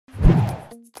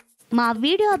మా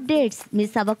video updates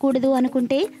miss అవ్వకూడదు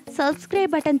అనుకుంటే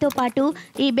సబ్స్క్రైబ్ బటన్తో పాటు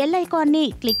ఈ బెల్ ఐకాన్ని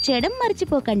క్లిక్ చేయడం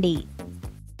మర్చిపోకండి.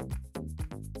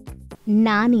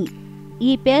 నాని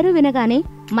ఈ పేరు వినగానే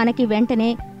మనకి వెంటనే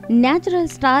న్యాచురల్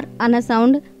స్టార్ అన్న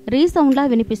సౌండ్ రీసౌండ్లా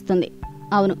వినిపిస్తుంది.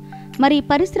 అవును, మరి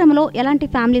పరిశ్రమలో ఎలాంటి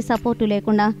ఫ్యామిలీ సపోర్టు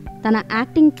లేకుండా తన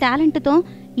యాక్టింగ్ టాలెంట్తో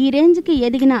ఈ రేంజ్కి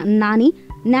ఎదిగిన నాని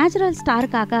న్యాచురల్ స్టార్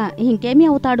కాక ఇంకేమీ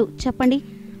అవుతాడు చెప్పండి.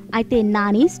 అయితే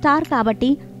నాని స్టార్ కాబట్టి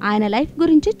ఆయన లైఫ్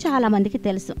గురించి చాలా మందికి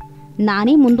తెలుసు.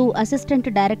 నాని ముందు అసిస్టెంట్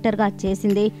డైరెక్టర్గా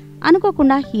చేసింది,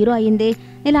 అనుకోకుండా హీరో అయింది.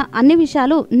 ఇలా అన్ని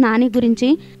విషయాలు నాని గురించి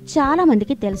చాలా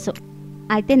మందికి తెలుసు.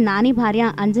 అయితే నాని భార్య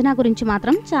అంజనా గురించి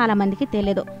మాత్రం చాలా మందికి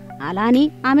తెలియదు. అలా అని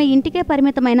ఆమె ఇంటికే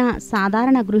పరిమితమైన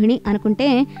సాధారణ గృహిణి అనుకుంటే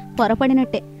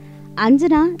పొరపడినట్టే.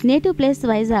 అంజనా నేటివ్ ప్లేస్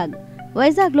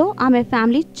వైజాగ్లో ఆమె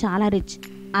ఫ్యామిలీ చాలా రిచ్.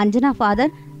 అంజనా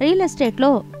ఫాదర్ రియల్ ఎస్టేట్లో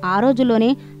ఆ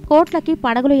రోజుల్లోనే కోట్లకి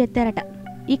పడగలు ఎత్తారట.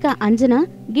 ఇక అంజనా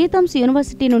గీతంస్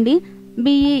యూనివర్సిటీ నుండి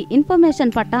BE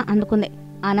ఇన్ఫర్మేషన్ పట్టా అందుకుంది.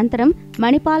 అనంతరం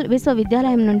మణిపాల్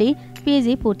విశ్వవిద్యాలయం నుండి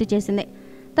PG పూర్తి చేసింది.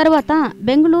 తర్వాత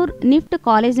బెంగళూరు నిఫ్ట్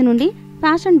కాలేజీ నుండి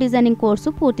ఫ్యాషన్ డిజైనింగ్ కోర్సు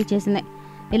పూర్తి చేసింది.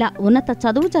 ఇలా ఉన్నత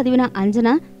చదువు చదివిన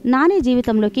అంజనా నాని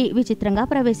జీవితంలోకి విచిత్రంగా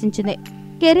ప్రవేశించింది.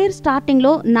 కెరీర్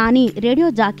స్టార్టింగ్లో నాని రేడియో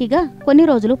జాకీగా కొన్ని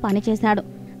రోజులు పనిచేశాడు.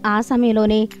 ఆ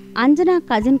సమయంలోనే అంజనా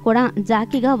కజిన్ కూడా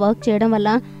జాకీగా వర్క్ చేయడం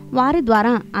వల్ల వారి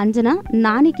ద్వారా అంజనా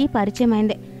నానికి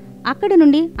పరిచయమైంది. అక్కడి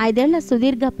నుండి 5 ఏళ్ల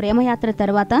సుదీర్ఘ ప్రేమయాత్ర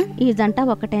తర్వాత ఈ జంట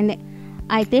ఒక్కటైంది.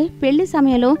 అయితే పెళ్లి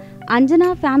సమయంలో అంజనా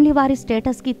ఫ్యామిలీ వారి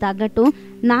స్టేటస్కి తగ్గట్టు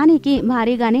నానికి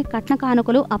భారీగానే కట్న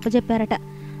కానుకలు అప్పజెప్పారట.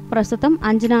 ప్రస్తుతం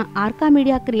అంజనా ఆర్కా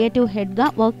మీడియా క్రియేటివ్ హెడ్గా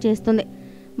వర్క్ చేస్తుంది.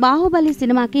 బాహుబలి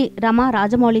సినిమాకి రమా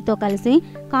రాజమౌళితో కలిసి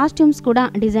కాస్ట్యూమ్స్ కూడా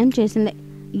డిజైన్ చేసింది.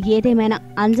 ఏదేమైనా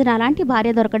అంజనా లాంటి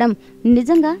భార్య దొరకడం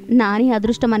నిజంగా నాని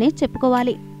అదృష్టమనే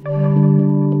చెప్పుకోవాలి.